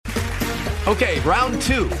Okay, round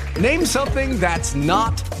two. Name something that's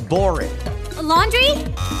not boring. A laundry?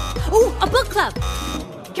 Ooh, a book club.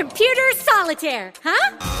 Computer solitaire,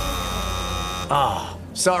 huh? Ah,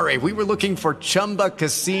 sorry, we were looking for Chumba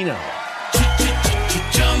Casino.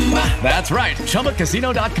 That's right,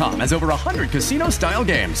 ChumbaCasino.com has over 100 casino-style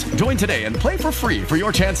games. Join today and play for free for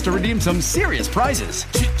your chance to redeem some serious prizes.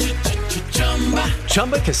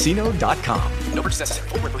 ChumbaCasino.com. No purchase necessary.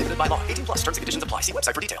 Void where prohibited by law. 18 plus terms and conditions apply. See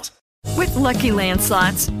website for details. With Lucky Land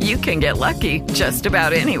Slots, you can get lucky just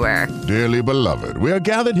about anywhere. Dearly beloved, we are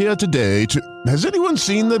gathered here today to... Has anyone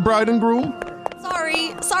seen the bride and groom?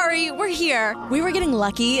 Sorry, we're here. We were getting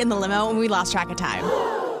lucky in the limo and we lost track of time.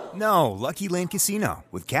 No, Lucky Land Casino,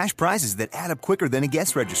 with cash prizes that add up quicker than a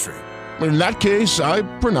guest registry. In that case, I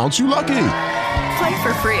pronounce you lucky. Play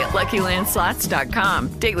for free at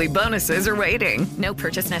LuckyLandSlots.com. Daily bonuses are waiting. No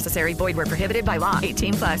purchase necessary. Void where prohibited by law.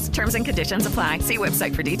 18 plus. Terms and conditions apply. See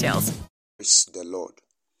website for details. Praise the Lord.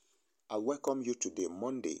 I welcome you today,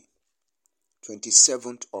 Monday,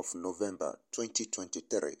 27th of November,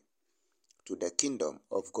 2023, to the Kingdom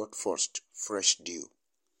of God First, Fresh Dew.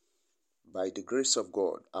 By the grace of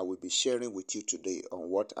God, I will be sharing with you today on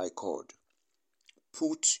what I called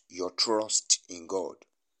Put Your Trust in God.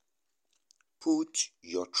 Put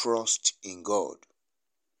your trust in God.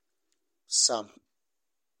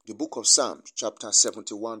 The book of Psalms, chapter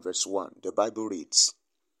 71, verse 1, the Bible reads,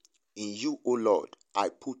 In you, O Lord, I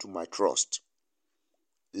put my trust.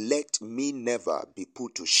 Let me never be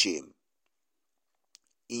put to shame.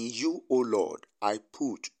 In you, O Lord, I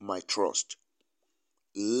put my trust.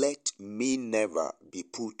 Let me never be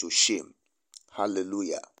put to shame.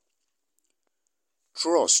 Hallelujah.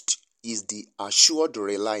 Trust is the assured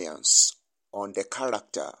reliance on the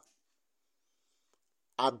character,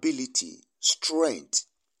 ability, strength,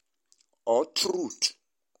 or truth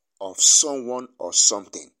of someone or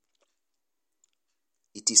something.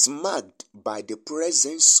 It is marked by the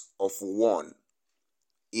presence of one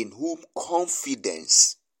in whom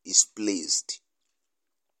confidence is placed.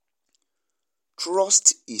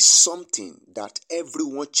 Trust is something that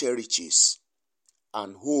everyone cherishes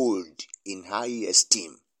and holds in high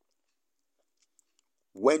esteem.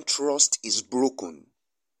 When trust is broken,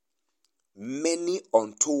 many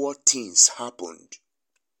untoward things happened.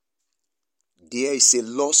 There is a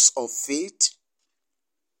loss of faith,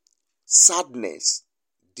 sadness,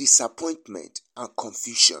 disappointment, and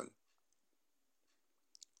confusion.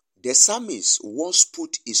 The psalmist once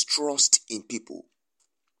put his trust in people,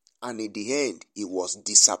 and in the end, he was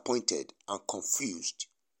disappointed and confused.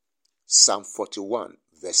 Psalm 41,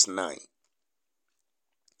 verse 9.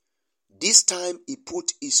 This time he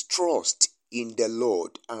put his trust in the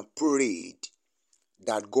Lord and prayed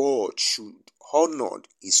that God should honor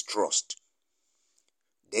his trust.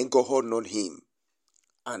 Then God honored him,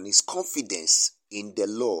 and his confidence in the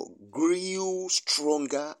Lord grew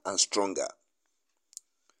stronger and stronger.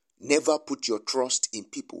 Never put your trust in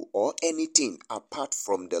people or anything apart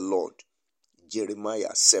from the Lord.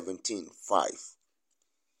 Jeremiah 17:5.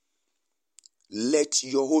 Let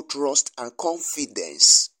your whole trust and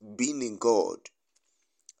confidence be in God,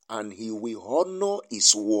 and He will honor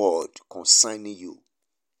His word concerning you.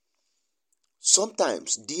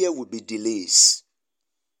 Sometimes there will be delays,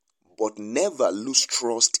 but never lose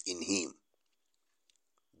trust in Him,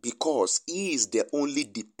 because He is the only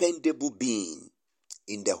dependable being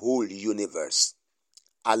in the whole universe.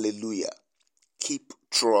 Hallelujah. Keep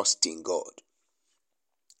trusting God.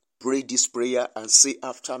 Pray this prayer and say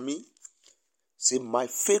after me. Say, my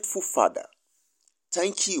faithful Father,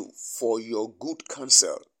 thank you for your good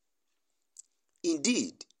counsel.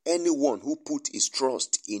 Indeed, anyone who put his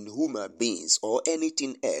trust in human beings or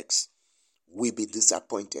anything else will be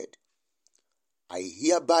disappointed. I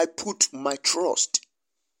hereby put my trust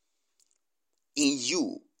in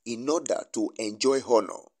you in order to enjoy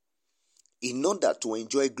honor, in order to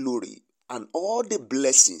enjoy glory, and all the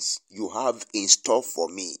blessings you have in store for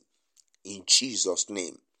me. In Jesus'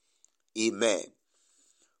 name, amen.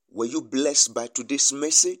 Were you blessed by today's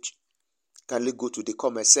message? Kindly go to the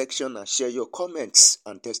comment section and share your comments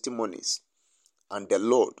and testimonies, and the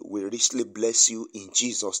Lord will richly bless you in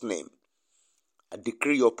Jesus' name. I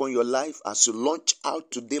decree upon your life as you launch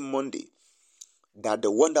out today, Monday, that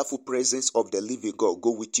the wonderful presence of the living God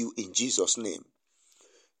go with you in Jesus' name.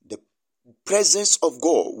 The presence of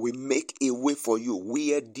God will make a way for you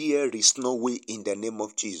where there is no way in the name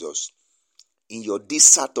of Jesus. In your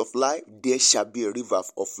desert of life, there shall be a river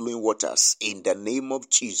of flowing waters in the name of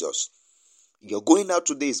Jesus. Your going out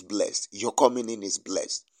today is blessed. Your coming in is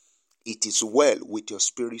blessed. It is well with your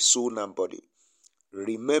spirit, soul, and body.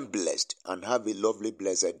 Remain blessed and have a lovely,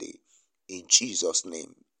 blessed day. In Jesus'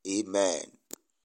 name, amen.